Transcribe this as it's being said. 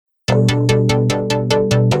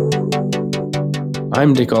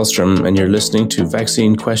I'm Dick Ahlstrom, and you're listening to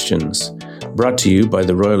Vaccine Questions, brought to you by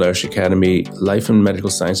the Royal Irish Academy Life and Medical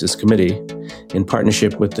Sciences Committee in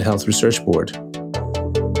partnership with the Health Research Board.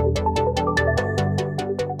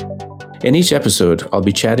 In each episode, I'll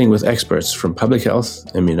be chatting with experts from public health,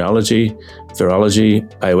 immunology, virology,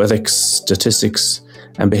 bioethics, statistics,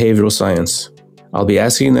 and behavioral science. I'll be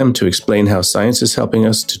asking them to explain how science is helping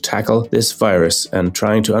us to tackle this virus and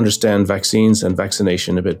trying to understand vaccines and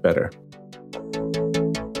vaccination a bit better.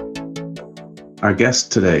 Our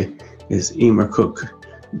guest today is Emer Cooke,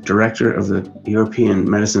 Director of the European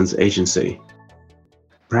Medicines Agency.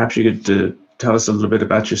 Perhaps you could tell us a little bit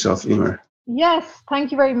about yourself, Emer. Yes,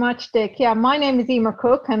 thank you very much, Dick. Yeah, my name is Emer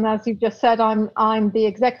Cooke, and as you've just said, I'm the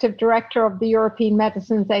Executive Director of the European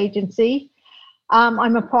Medicines Agency.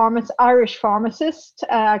 I'm a Irish pharmacist,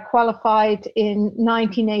 qualified in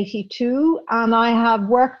 1982, and I have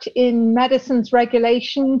worked in medicines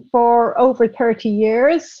regulation for over 30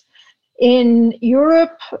 years. In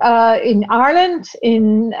Europe, in Ireland,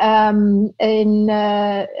 in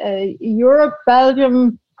Europe,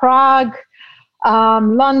 Belgium, Prague,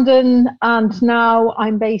 London, and now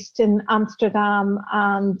I'm based in Amsterdam,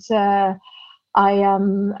 and I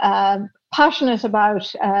am passionate about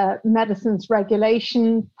medicines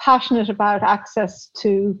regulation, passionate about access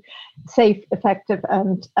to safe, effective,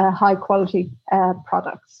 and high quality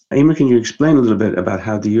products. Emer, can you explain a little bit about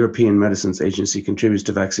how the European Medicines Agency contributes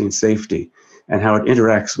to vaccine safety and how it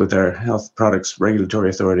interacts with our Health Products Regulatory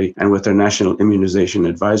Authority and with their National Immunization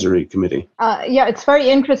Advisory Committee? Yeah, it's very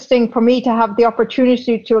interesting for me to have the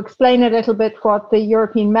opportunity to explain a little bit what the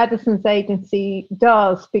European Medicines Agency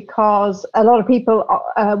does, because a lot of people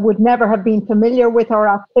would never have been familiar with our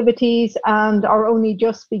activities and are only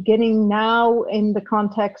just beginning now in the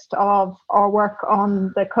context of our work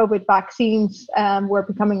on the COVID vaccines. We're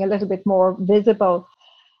becoming a little bit more visible.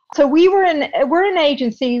 So we're an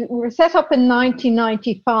agency. We were set up in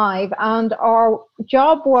 1995, and our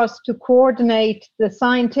job was to coordinate the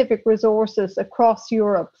scientific resources across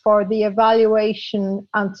Europe for the evaluation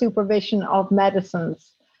and supervision of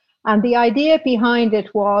medicines. And the idea behind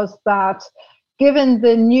it was that given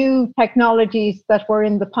the new technologies that were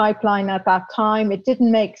in the pipeline at that time, it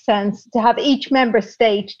didn't make sense to have each member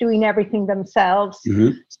state doing everything themselves.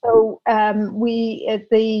 Mm-hmm. So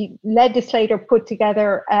the legislator put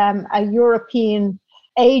together a European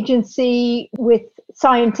agency with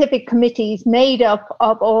scientific committees made up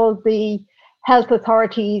of all the health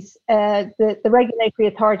authorities, the regulatory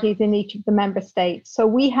authorities in each of the member states. So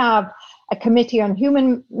we have a committee on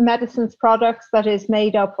human medicines products that is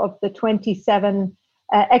made up of the 27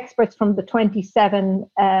 experts from the 27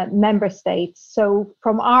 member states. So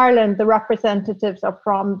from Ireland, the representatives are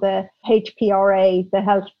from the HPRA, the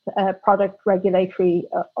Health Product Regulatory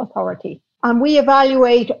Authority. And we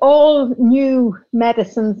evaluate all new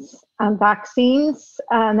medicines and vaccines.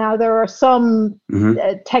 Now there are some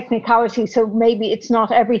technicalities, so maybe it's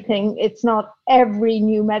not everything. It's not every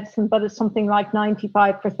new medicine, but it's something like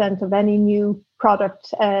 95% of any new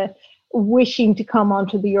product wishing to come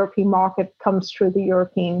onto the European market comes through the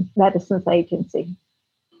European Medicines Agency.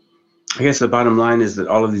 I guess the bottom line is that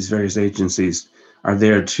all of these various agencies are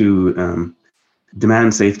there to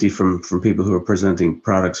demand safety from people who are presenting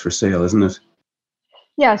products for sale, isn't it?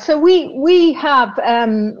 Yeah, so we have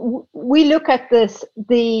we look at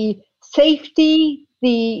the safety,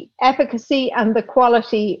 the efficacy, and the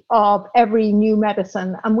quality of every new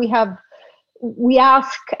medicine, and we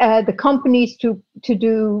ask the companies to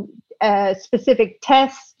do specific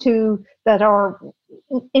tests that are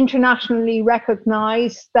internationally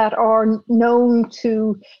recognized, that are known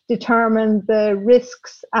to determine the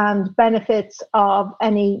risks and benefits of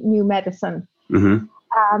any new medicine.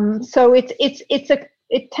 Mm-hmm. So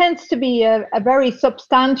it tends to be a very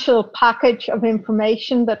substantial package of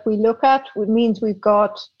information that we look at. It means we've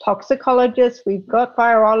got toxicologists, we've got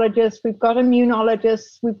virologists, we've got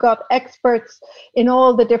immunologists, we've got experts in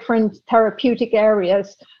all the different therapeutic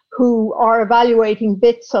areas who are evaluating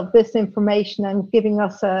bits of this information and giving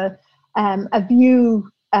us a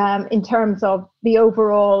view in terms of the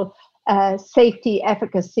overall safety,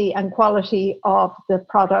 efficacy, and quality of the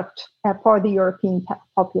product for the European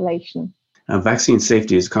population. Vaccine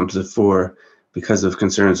safety has come to the fore because of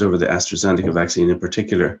concerns over the AstraZeneca vaccine in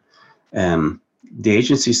particular. The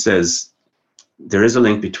agency says there is a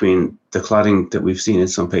link between the clotting that we've seen in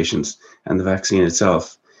some patients and the vaccine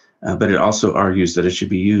itself, but it also argues that it should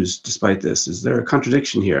be used despite this. Is there a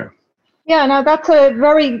contradiction here? Yeah, now that's a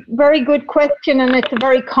very, very good question, and it's a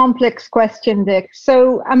very complex question, Dick.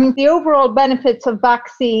 So, I mean, the overall benefits of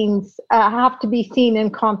vaccines have to be seen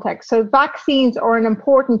in context. So, vaccines are an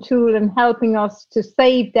important tool in helping us to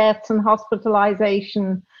save deaths and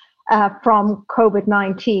hospitalization from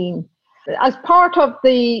COVID-19. As part of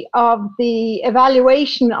the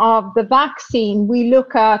evaluation of the vaccine, we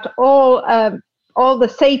look at all the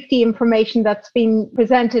safety information that's been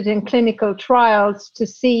presented in clinical trials to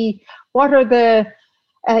see what are the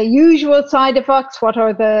usual side effects, what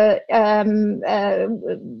are the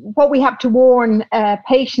what we have to warn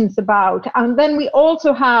patients about. And then we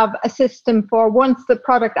also have a system for, once the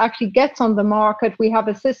product actually gets on the market, we have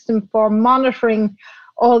a system for monitoring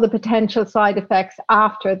all the potential side effects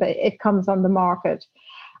after it comes on the market.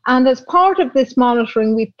 And as part of this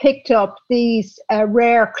monitoring, we picked up these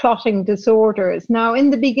rare clotting disorders. Now, in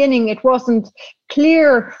the beginning, it wasn't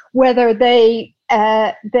clear whether they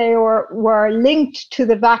were linked to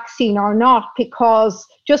the vaccine or not, because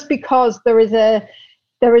just because there is a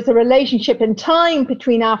relationship in time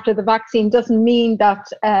between after the vaccine doesn't mean that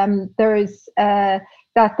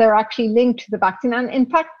that they're actually linked to the vaccine. And in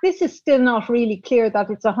fact, this is still not really clear that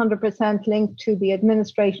it's 100% linked to the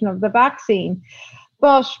administration of the vaccine.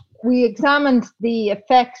 But we examined the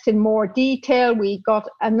effects in more detail. We got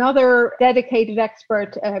another dedicated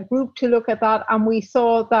expert group to look at that, and we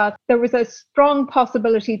saw that there was a strong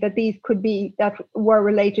possibility that these were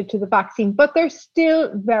related to the vaccine, but they're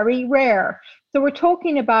still very rare. So we're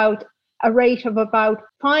talking about a rate of about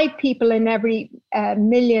 5 people in every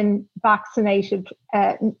million vaccinated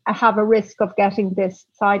have a risk of getting this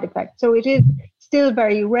side effect. So it is still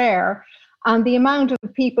very rare. And the amount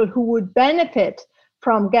of people who would benefit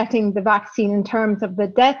from getting the vaccine in terms of the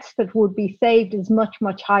deaths that would be saved is much,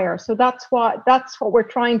 much higher. So that's what we're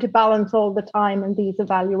trying to balance all the time in these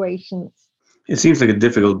evaluations. It seems like a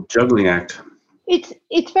difficult juggling act.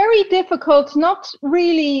 It's very difficult, not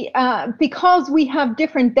really, because we have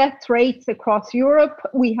different death rates across Europe.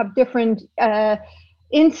 We have different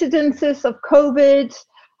incidences of COVID.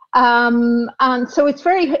 And so it's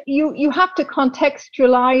you have to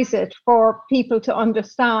contextualize it for people to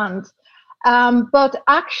understand. But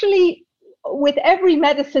actually, with every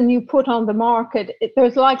medicine you put on the market,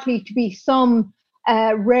 there's likely to be some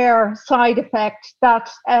rare side effect that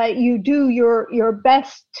you do your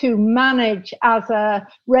best to manage as a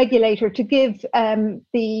regulator, to give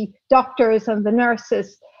the doctors and the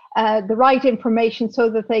nurses the right information so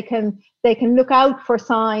that they can look out for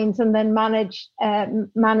signs and then manage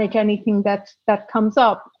anything that comes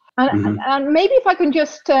up. And maybe if I can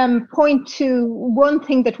just point to one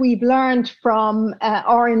thing that we've learned from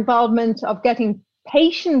our involvement of getting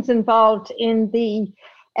patients involved in the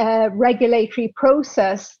regulatory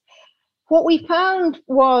process. What we found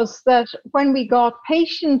was that when we got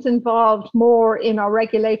patients involved more in our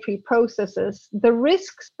regulatory processes, the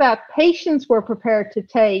risks that patients were prepared to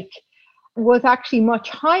take was actually much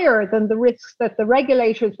higher than the risks that the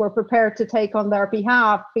regulators were prepared to take on their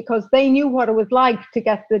behalf, because they knew what it was like to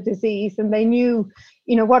get the disease and they knew,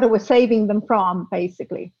 what it was saving them from,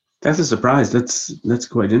 basically. That's a surprise. That's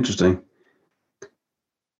quite interesting.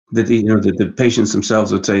 That the patients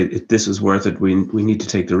themselves would say, this is worth it, we need to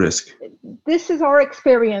take the risk. This is our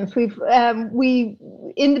experience. We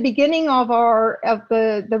in the beginning of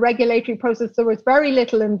the regulatory process, there was very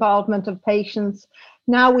little involvement of patients.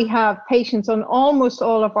 Now we have patients on almost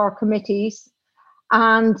all of our committees,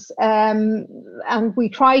 and we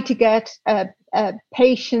try to get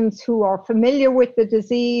patients who are familiar with the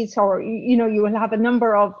disease, or you will have a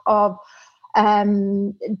number of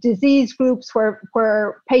disease groups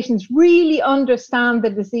where patients really understand the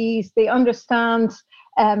disease. They understand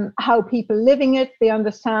how people living it. They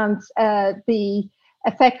understand the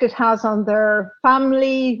effect it has on their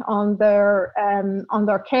family, on their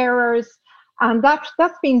carers, and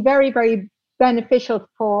that's been very, very beneficial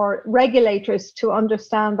for regulators to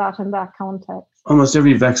understand that in that context. Almost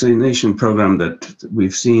every vaccination program that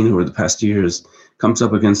we've seen over the past years comes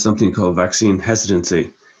up against something called vaccine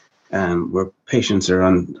hesitancy. Where patients are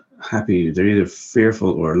unhappy, they're either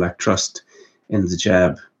fearful or lack trust in the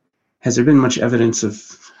jab. Has there been much evidence of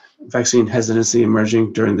vaccine hesitancy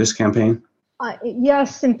emerging during this campaign?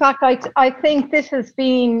 Yes, in fact, I think this has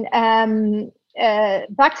been,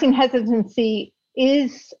 vaccine hesitancy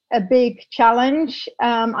is a big challenge.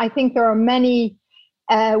 I think there are many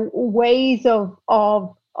ways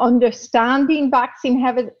of understanding vaccine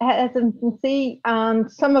hesitancy, and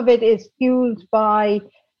some of it is fueled by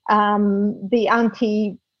the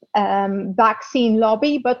anti-vaccine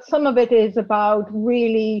lobby, but some of it is about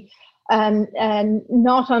really and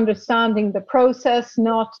not understanding the process,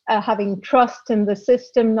 not having trust in the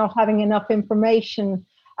system, not having enough information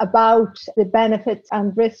about the benefits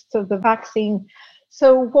and risks of the vaccine.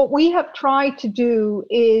 So what we have tried to do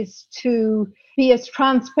is to be as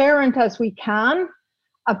transparent as we can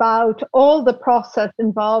about all the process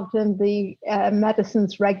involved in the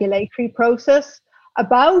medicines regulatory process,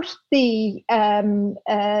 about the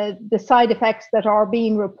side effects that are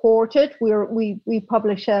being reported. We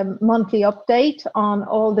publish a monthly update on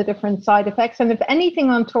all the different side effects, and if anything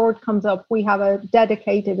untoward comes up, we have a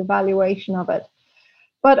dedicated evaluation of it.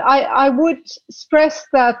 But I would stress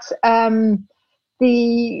that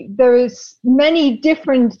there is many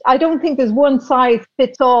different, I don't think there's one size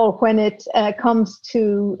fits all when it comes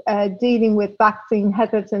to dealing with vaccine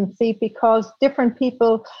hesitancy, because different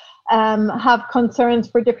people have concerns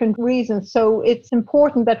for different reasons. So it's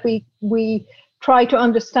important that we try to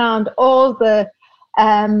understand all the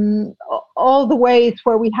ways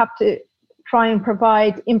where we have to try and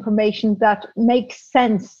provide information that makes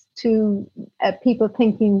sense to people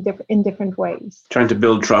thinking in different ways. Trying to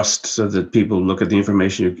build trust so that people look at the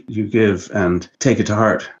information you give and take it to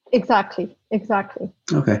heart. Exactly.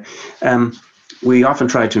 Okay. We often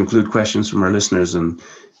try to include questions from our listeners, and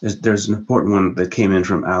there's an important one that came in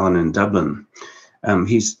from Alan in Dublin.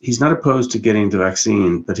 He's not opposed to getting the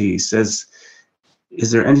vaccine, but he says,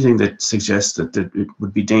 is there anything that suggests that it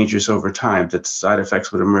would be dangerous over time, that side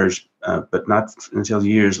effects would emerge, but not until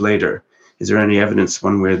years later? Is there any evidence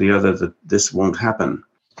one way or the other that this won't happen?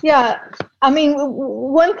 Yeah, I mean,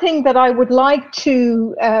 one thing that I would like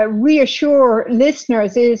to reassure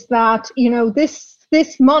listeners is that,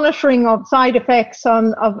 this monitoring of side effects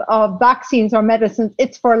of vaccines or medicines,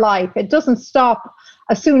 it's for life. It doesn't stop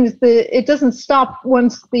it doesn't stop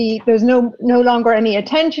once there's no longer any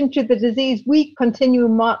attention to the disease. We continue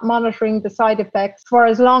monitoring the side effects for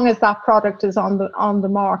as long as that product is on the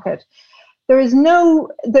market. There's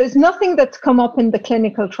nothing that's come up in the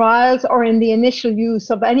clinical trials or in the initial use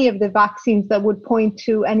of any of the vaccines that would point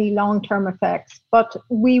to any long-term effects, but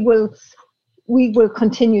we will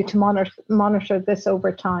continue to monitor this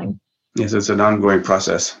over time. Yes, it's an ongoing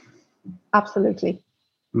process. Absolutely.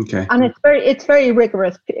 Okay. And it's very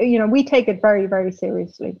rigorous. We take it very, very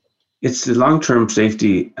seriously. It's the long-term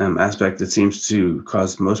safety aspect that seems to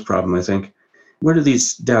cause most problem, I think. Where do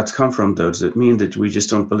these doubts come from, though? Does it mean that we just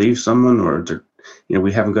don't believe someone, or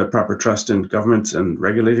we haven't got proper trust in governments and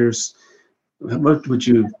regulators? What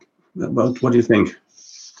do you think?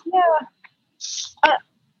 Yeah,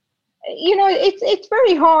 it's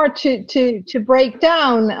very hard to break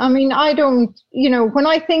down. I mean, I don't, when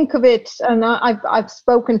I think of it, and I've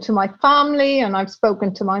spoken to my family and I've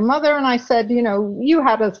spoken to my mother, and I said, you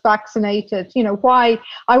had us vaccinated. Why?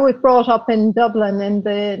 I was brought up in Dublin in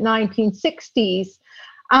the 1960s,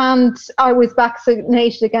 and I was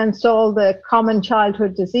vaccinated against all the common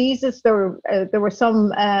childhood diseases. There were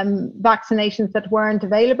some vaccinations that weren't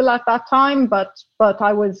available at that time, but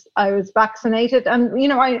I was vaccinated, and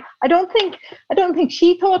I don't think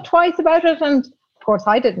she thought twice about it, and of course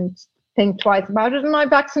I didn't think twice about it, and I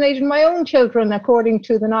vaccinated my own children according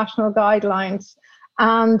to the national guidelines.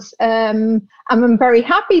 And I'm very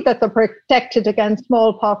happy that they're protected against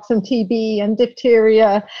smallpox and TB and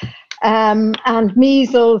diphtheria and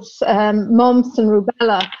measles, mumps and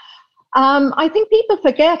rubella. I think people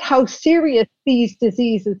forget how serious these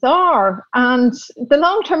diseases are, and the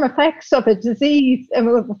long-term effects of a disease.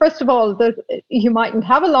 First of all, you mightn't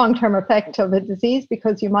have a long-term effect of a disease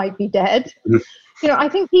because you might be dead. I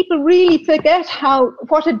think people really forget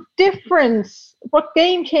what a difference, what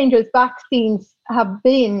game changers vaccines have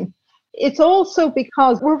been. It's also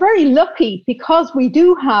because we're very lucky because we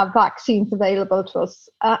do have vaccines available to us,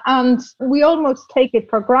 and we almost take it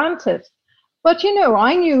for granted. But,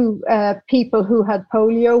 I knew people who had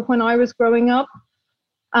polio when I was growing up,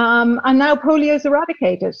 and now polio is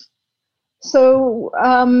eradicated. So,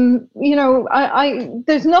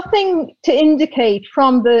 there's nothing to indicate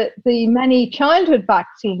from the many childhood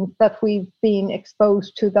vaccines that we've been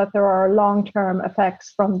exposed to that there are long-term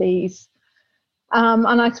effects from these.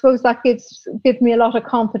 And I suppose that gives me a lot of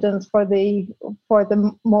confidence for the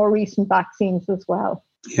more recent vaccines as well.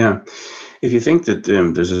 Yeah, if you think that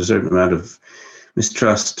there's a certain amount of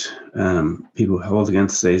mistrust people hold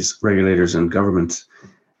against these regulators and governments,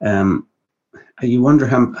 you wonder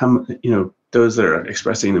how those that are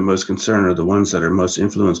expressing the most concern are the ones that are most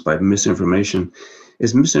influenced by misinformation.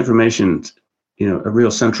 Is misinformation, a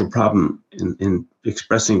real central problem in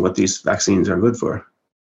expressing what these vaccines are good for?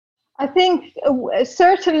 I think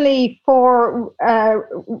certainly for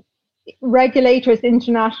regulators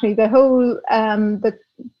internationally, the whole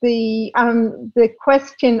the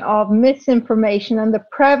question of misinformation and the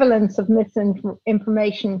prevalence of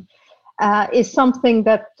misinformation is something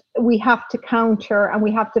that we have to counter, and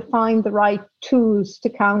we have to find the right tools to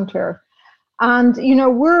counter. And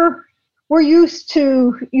we're used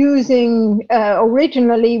to using,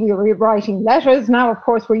 originally we were writing letters. Now, of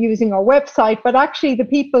course, we're using our website, but actually the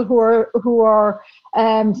people who are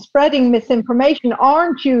spreading misinformation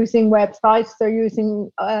aren't using websites, they're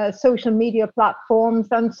using social media platforms.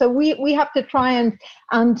 And so we have to try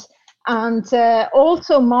and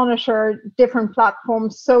also monitor different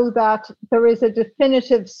platforms so that there is a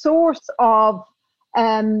definitive source of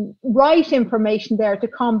right information there to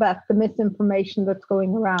combat the misinformation that's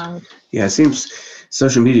going around. Yeah, it seems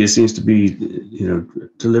social media seems to be,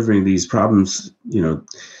 delivering these problems.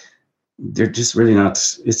 They're just really not.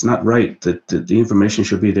 It's not right that the information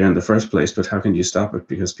should be there in the first place. But how can you stop it?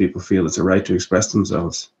 Because people feel it's a right to express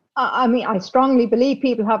themselves. I mean, I strongly believe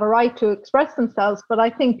people have a right to express themselves, but I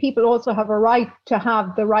think people also have a right to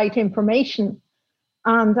have the right information.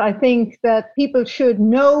 And I think that people should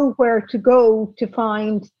know where to go to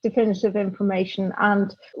find definitive information.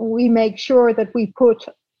 And we make sure that we put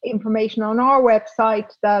information on our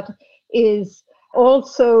website that is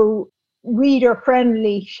also reader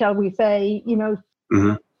friendly, shall we say,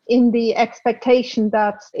 Mm-hmm. in the expectation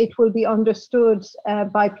that it will be understood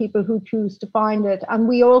by people who choose to find it. And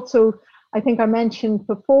we also, I think I mentioned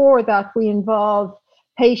before, that we involve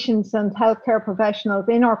patients and healthcare professionals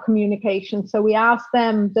in our communication. So we ask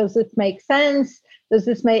them, does this make sense? Does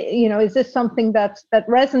this make, is this something that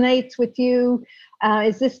resonates with you?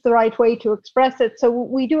 Is this the right way to express it? So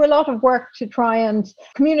we do a lot of work to try and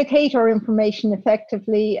communicate our information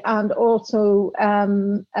effectively, and also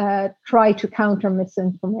try to counter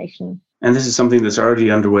misinformation. And this is something that's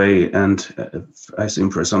already underway, and I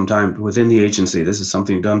assume for some time within the agency. This is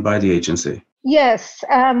something done by the agency. Yes,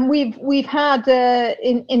 we've had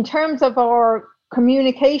in terms of our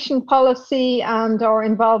communication policy and our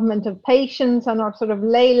involvement of patients and our sort of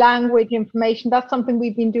lay language information. That's something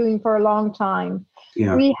we've been doing for a long time.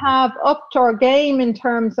 Yeah. We have upped our game in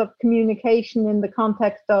terms of communication in the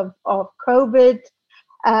context of COVID.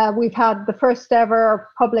 We've had the first ever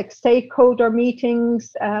public stakeholder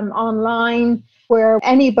meetings online, where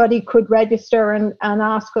anybody could register and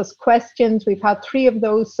ask us questions. We've had 3 of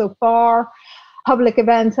those so far. Public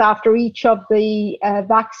events after each of the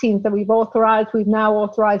vaccines that we've authorised. We've now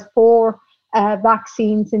authorised 4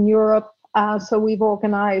 vaccines in Europe. So we've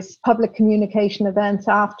organised public communication events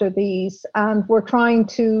after these, and we're trying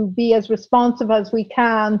to be as responsive as we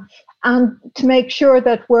can, and to make sure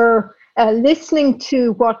that we're listening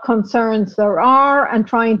to what concerns there are and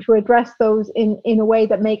trying to address those in a way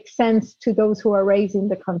that makes sense to those who are raising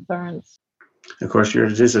the concerns. Of course, you're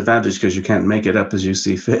at a disadvantage because you can't make it up as you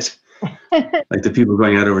see fit, like the people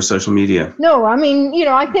going out over social media. No, I mean,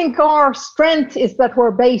 I think our strength is that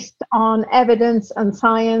we're based on evidence and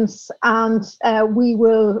science, and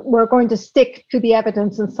we're going to stick to the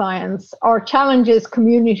evidence and science. Our challenge is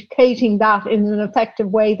communicating that in an effective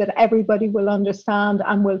way that everybody will understand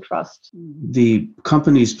and will trust. The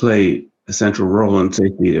companies play a central role in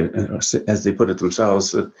safety, as they put it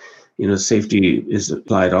themselves. That safety is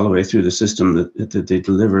applied all the way through the system, that they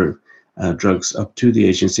deliver drugs up to the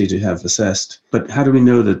agency to have assessed. But how do we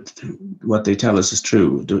know that what they tell us is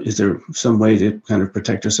true? Is there some way to kind of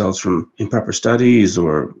protect ourselves from improper studies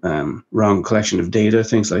or wrong collection of data,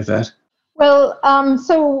 things like that? Well,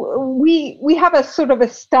 so we have a sort of a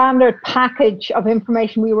standard package of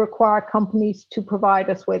information we require companies to provide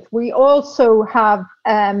us with. We also have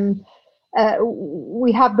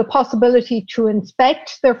the possibility to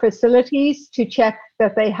inspect their facilities to check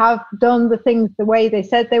that they have done the things the way they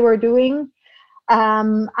said they were doing.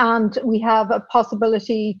 And we have a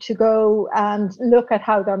possibility to go and look at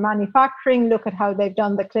how they're manufacturing, look at how they've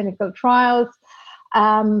done the clinical trials.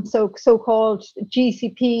 So-called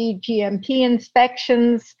GCP, GMP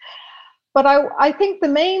inspections. But I think the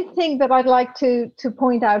main thing that I'd like to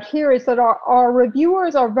point out here is that our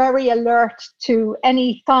reviewers are very alert to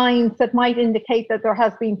any signs that might indicate that there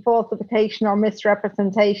has been falsification or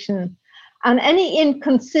misrepresentation. And any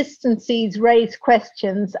inconsistencies raise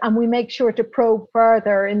questions, and we make sure to probe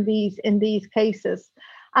further in these cases.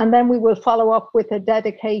 And then we will follow up with a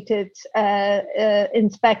dedicated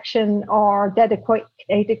inspection or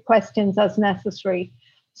dedicated questions as necessary.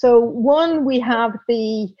 So 1, we have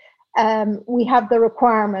the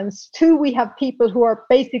requirements. 2, we have people who are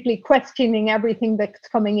basically questioning everything that's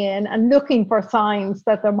coming in and looking for signs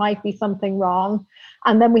that there might be something wrong.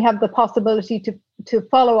 And then we have the possibility to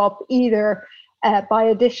follow up either by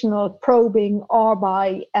additional probing or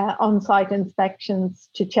by on-site inspections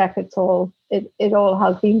to check it all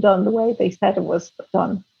has been done the way they said it was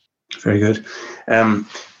done. Very good.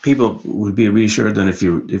 People would be reassured then if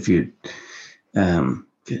you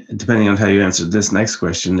depending on how you answer this next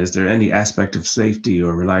question, is there any aspect of safety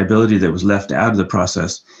or reliability that was left out of the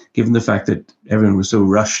process, given the fact that everyone was so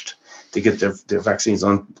rushed to get their vaccines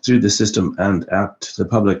on through the system and out to the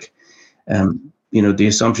public? The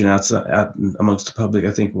assumption out amongst the public,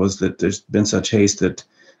 I think, was that there's been such haste that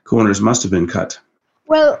corners must have been cut.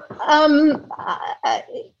 Well,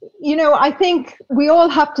 I think we all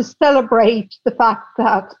have to celebrate the fact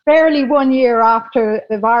that barely 1 year after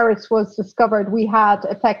the virus was discovered, we had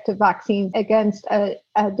effective vaccines against a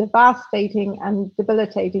devastating and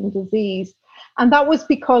debilitating disease. And that was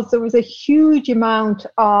because there was a huge amount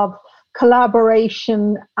of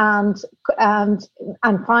collaboration and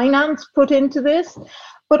finance put into this.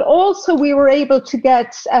 But also we were able to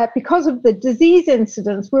get, because of the disease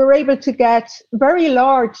incidence, we were able to get very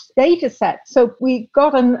large data sets. So we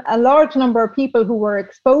got a large number of people who were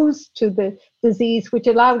exposed to the disease, which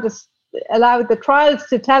allowed the trials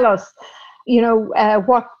to tell us,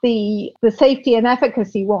 what the safety and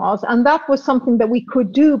efficacy was. And that was something that we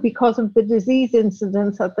could do because of the disease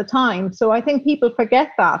incidence at the time. So I think people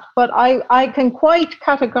forget that. But I can quite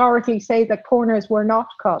categorically say that corners were not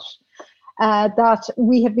cut. That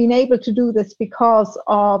we have been able to do this because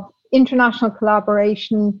of international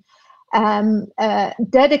collaboration,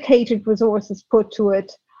 dedicated resources put to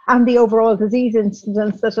it, and the overall disease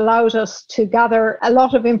incidence that allowed us to gather a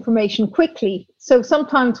lot of information quickly. So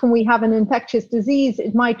sometimes when we have an infectious disease,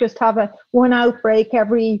 it might just have one outbreak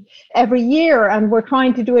every year, and we're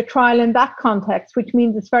trying to do a trial in that context, which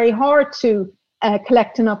means it's very hard to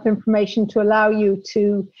collect enough information to allow you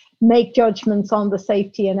to make judgments on the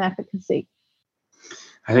safety and efficacy.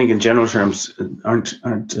 I think in general terms, aren't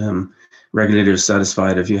regulators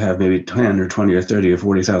satisfied if you have maybe 10 or 20 or 30 or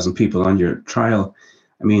 40,000 people on your trial?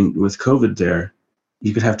 I mean, with COVID there,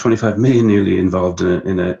 you could have 25 million nearly involved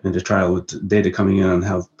in a trial with data coming in on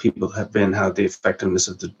how people have been, how the effectiveness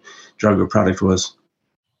of the drug or product was.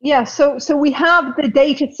 Yeah, so we have the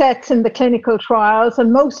data sets in the clinical trials,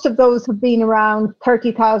 and most of those have been around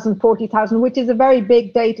 30,000, 40,000, which is a very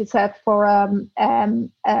big data set for a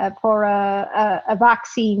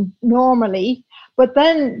vaccine normally. But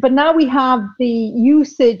now we have the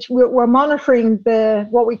usage. We're monitoring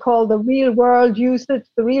what we call the real world usage,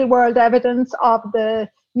 the real world evidence of the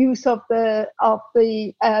use of the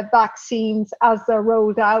vaccines as they're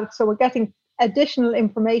rolled out. So we're getting additional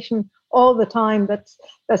information all the time that's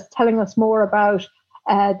telling us more about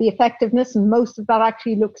the effectiveness, and most of that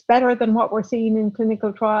actually looks better than what we're seeing in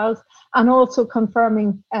clinical trials, and also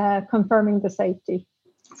confirming the safety.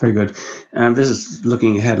 Very good. This is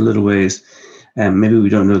looking ahead a little ways, and maybe we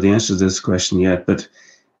don't know the answer to this question yet, but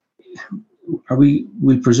we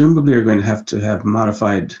presumably are going to have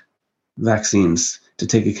modified vaccines to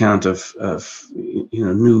take account of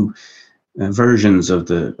new versions of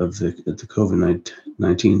the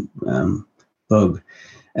COVID-19 bug.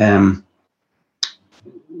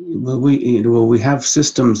 Will we have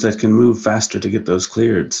systems that can move faster to get those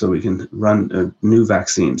cleared so we can run new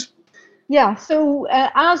vaccines? Yeah, so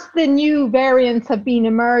as the new variants have been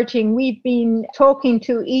emerging, we've been talking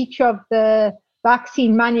to each of the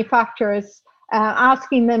vaccine manufacturers,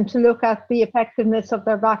 asking them to look at the effectiveness of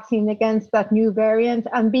their vaccine against that new variant,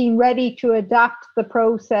 and being ready to adapt the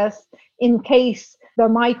process in case there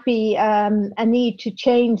might be a need to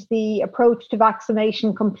change the approach to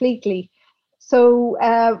vaccination completely. So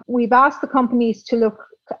we've asked the companies to look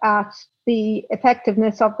at the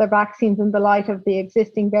effectiveness of their vaccines in the light of the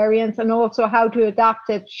existing variants, and also how to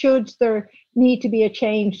adapt it should there need to be a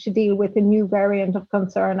change to deal with a new variant of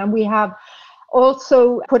concern. And we have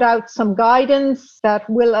also put out some guidance that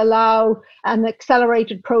will allow an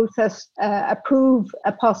accelerated process, approve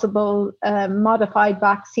a possible modified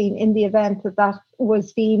vaccine in the event that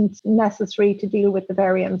was deemed necessary to deal with the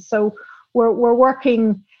variants. So we're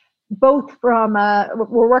working from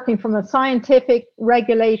a scientific,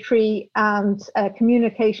 regulatory, and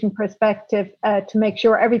communication perspective to make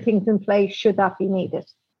sure everything's in place should that be needed.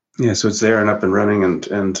 Yeah, so it's there and up and running,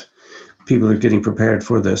 and people are getting prepared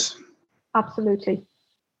for this. Absolutely.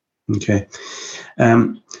 Okay.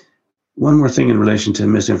 One more thing in relation to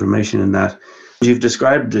misinformation, in that you've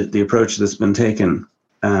described the approach that's been taken.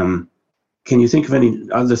 Can you think of any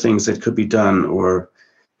other things that could be done, or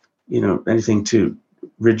anything to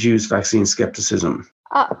reduce vaccine skepticism?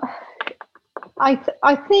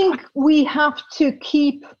 I think we have to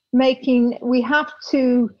keep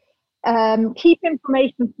keep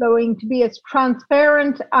information flowing to be as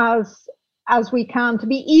transparent as as we can to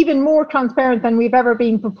be even more transparent than we've ever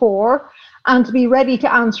been before, and to be ready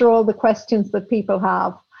to answer all the questions that people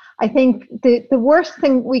have. I think the worst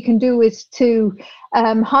thing we can do is to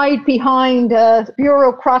hide behind a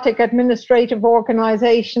bureaucratic administrative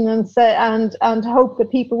organization and hope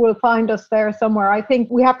that people will find us there somewhere. I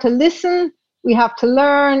think we have to listen, we have to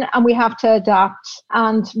learn, and we have to adapt.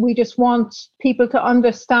 And we just want people to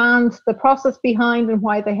understand the process behind and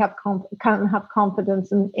why they can have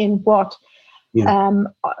confidence in what and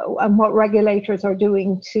what regulators are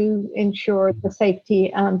doing to ensure the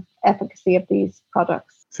safety and efficacy of these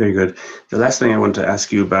products. Very good. The last thing I want to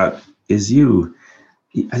ask you about is you.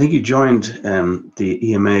 I think you joined the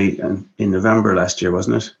EMA in November last year,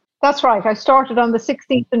 wasn't it? That's right. I started on the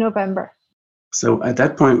 16th of November. So at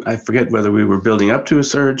that point, I forget whether we were building up to a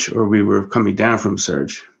surge or we were coming down from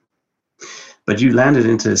surge. But you landed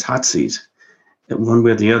into this hot seat. One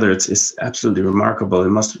way or the other, it's absolutely remarkable. It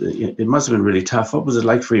must have been really tough. What was it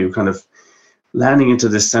like for you, kind of landing into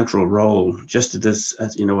this central role just at this,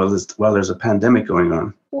 while there's a pandemic going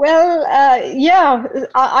on? Well,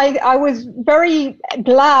 I was very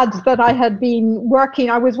glad that I had been working.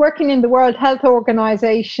 I was working in the World Health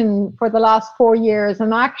Organization for the last 4 years,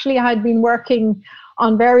 and actually I had been working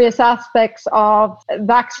on various aspects of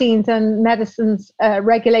vaccines and medicines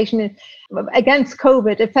regulation against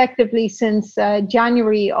COVID effectively since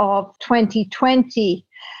January of 2020.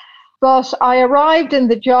 But I arrived in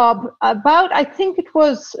the job about, I think it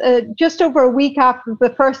was just over a week after the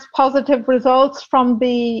first positive results from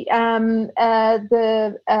the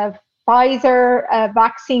Pfizer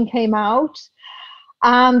vaccine came out.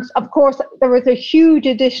 And of course, there was a huge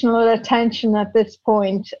additional attention at this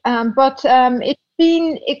point. But it's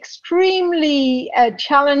been extremely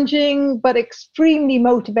challenging, but extremely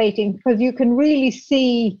motivating, because you can really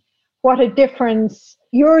see what a difference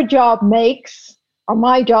your job makes, or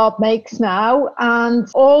my job makes now. And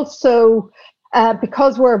also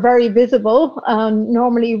because we're very visible,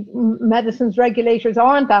 normally medicines regulators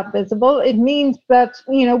aren't that visible, it means that,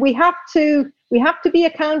 we have to be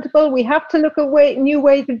accountable, we have to look at new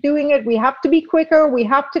ways of doing it, we have to be quicker, we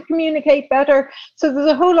have to communicate better. So there's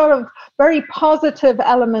a whole lot of very positive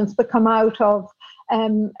elements that come out of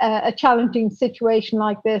a challenging situation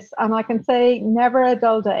like this. And I can say never a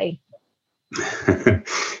dull day.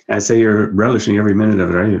 I'd say you're relishing every minute of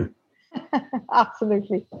it, are you?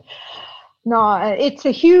 Absolutely. No, it's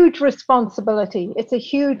a huge responsibility. It's a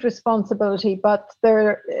huge responsibility, but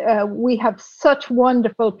we have such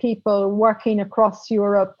wonderful people working across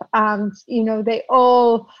Europe, and they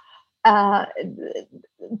all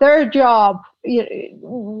their job.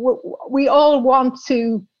 We all want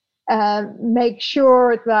to make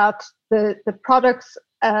sure that the products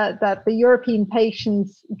that the European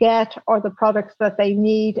patients get are the products that they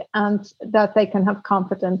need and that they can have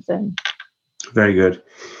confidence in. Very good.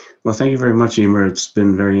 Well, thank you very much, Emer. It's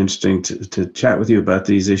been very interesting to chat with you about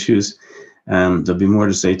these issues. There'll be more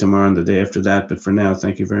to say tomorrow and the day after that, but for now,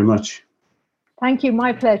 thank you very much. Thank you.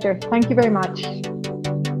 My pleasure. Thank you very much.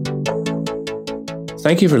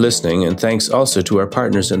 Thank you for listening, and thanks also to our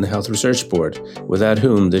partners in the Health Research Board, without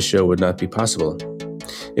whom this show would not be possible.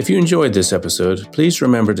 If you enjoyed this episode, please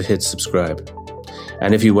remember to hit subscribe.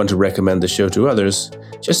 And if you want to recommend the show to others,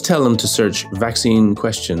 just tell them to search Vaccine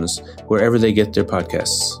Questions wherever they get their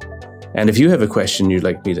podcasts. And if you have a question you'd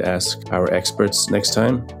like me to ask our experts next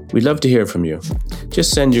time, we'd love to hear from you.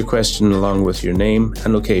 Just send your question along with your name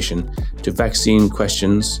and location to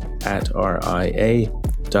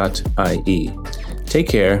vaccinequestions@ria.ie. Take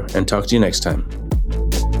care and talk to you next time.